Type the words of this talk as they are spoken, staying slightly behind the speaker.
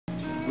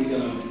we're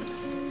going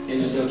to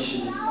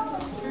introduction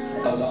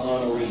of the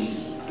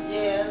honorees.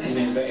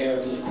 Amen. The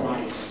heirs of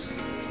Christ.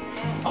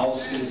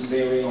 Austin's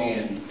very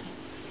own.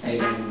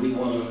 Amen. We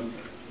want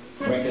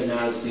to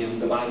recognize them.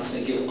 The Bible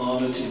says, give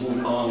honor to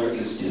whom honor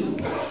is due.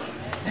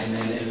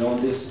 Amen. And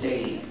on this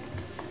day,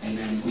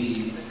 amen,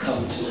 we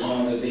come to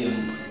honor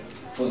them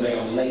for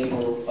their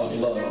labor of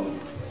love.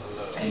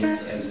 Amen.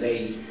 As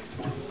they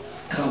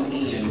come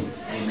in,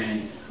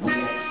 amen, we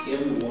ask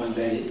everyone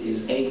that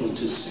is able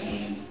to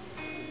stand,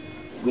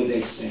 will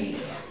they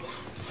stand?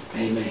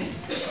 Amen.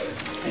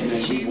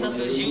 Amen. We want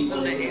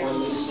everyone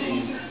to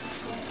stand.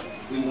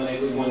 We want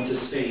everyone to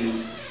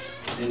stand.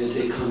 And as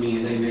they come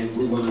in, amen,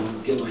 we want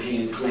to give a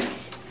hand clap.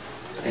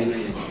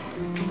 Amen.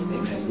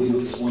 Amen. We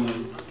just want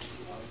to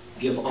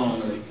give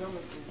honor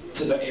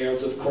to the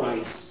heirs of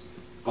Christ,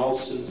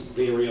 Austin's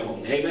very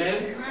own.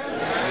 Amen.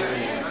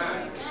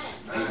 Amen.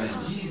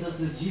 Amen. Jesus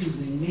is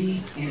using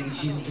me and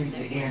he's using the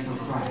heirs of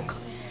Christ.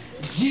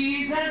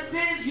 Jesus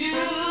is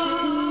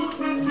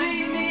using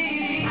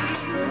me.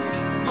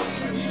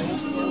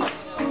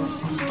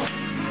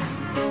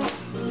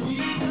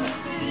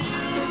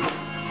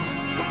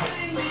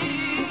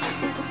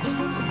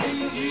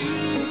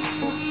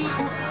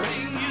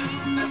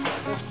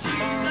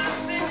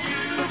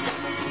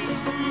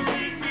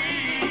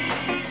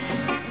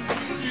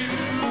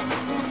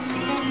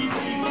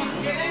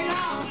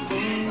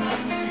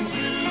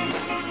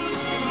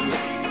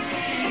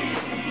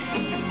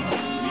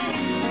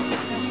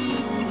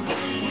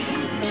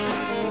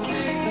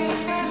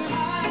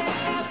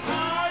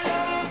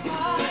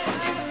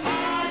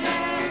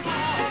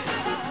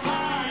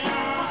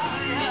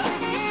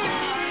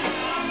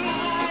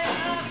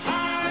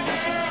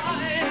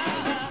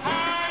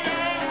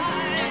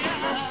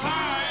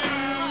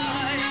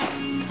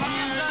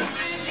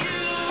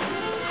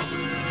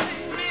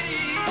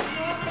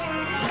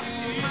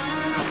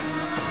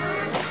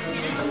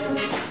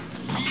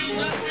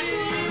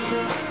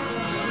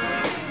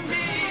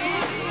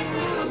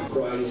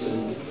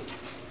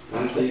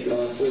 I thank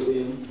God for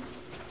them.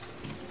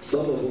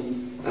 Some of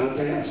them I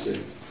pastor.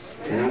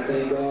 And I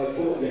thank God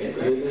for that.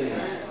 Amen.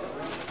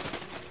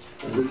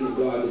 And we give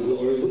God the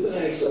glory. We're going to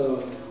ask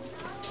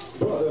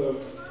Brother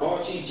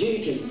Archie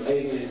Jenkins,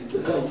 amen, to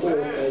come forth,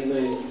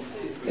 amen,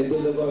 and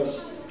deliver us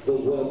the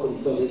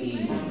welcome for the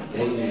evening.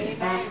 Amen.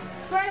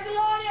 Praise the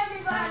Lord,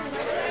 everybody.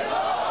 Praise the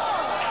Lord.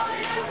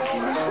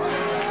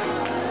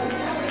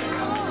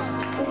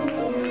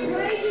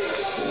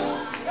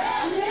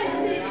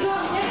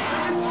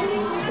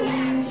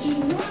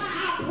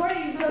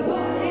 Praise the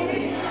Lord.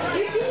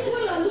 If you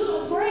put a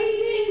little praise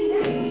in,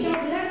 that means your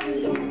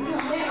blessings don't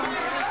come down.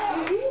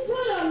 If you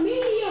put a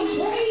medium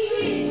praise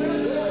in, you're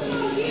going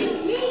to get a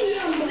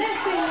medium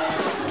blessing.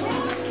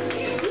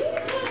 If you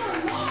put a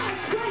large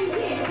praise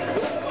in,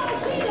 you're going to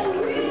see the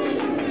real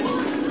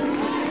one.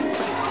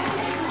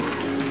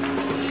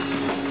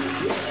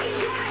 You can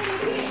try it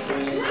again.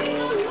 Praise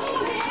the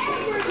Lord,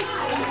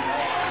 everybody.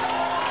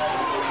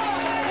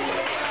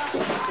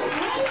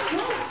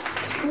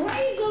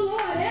 Praise the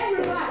Lord,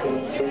 everybody.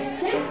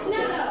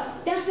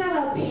 That's not an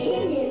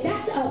opinion.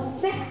 That's a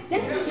fact.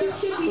 That's what you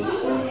should be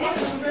doing.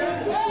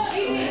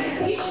 Amen.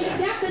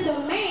 That's a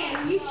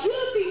demand. You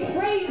should be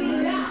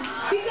praising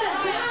God because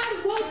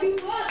God woke you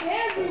up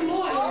every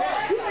morning.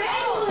 You're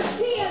able to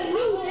see a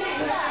new day.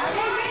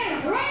 Amen.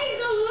 Praise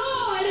the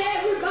Lord,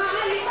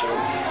 everybody.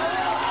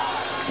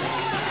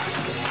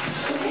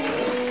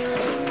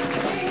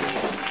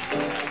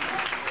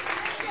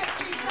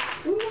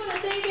 We want to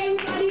thank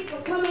everybody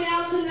for coming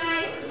out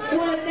tonight. We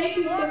want to thank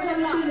you for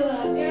coming to the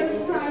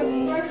Heirs Christ's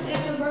first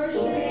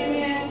anniversary,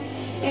 amen.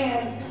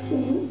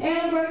 And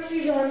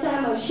anniversaries are a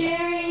time of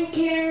sharing,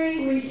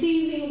 caring,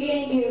 receiving,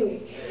 and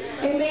giving.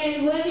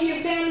 Amen. Whether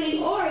you're family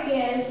or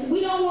guests,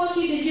 we don't want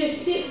you to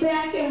just sit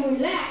back and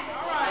relax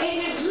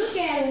and just look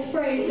at us,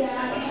 praise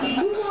God.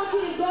 We want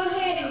you to go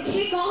ahead and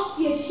kick off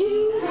your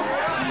shoes.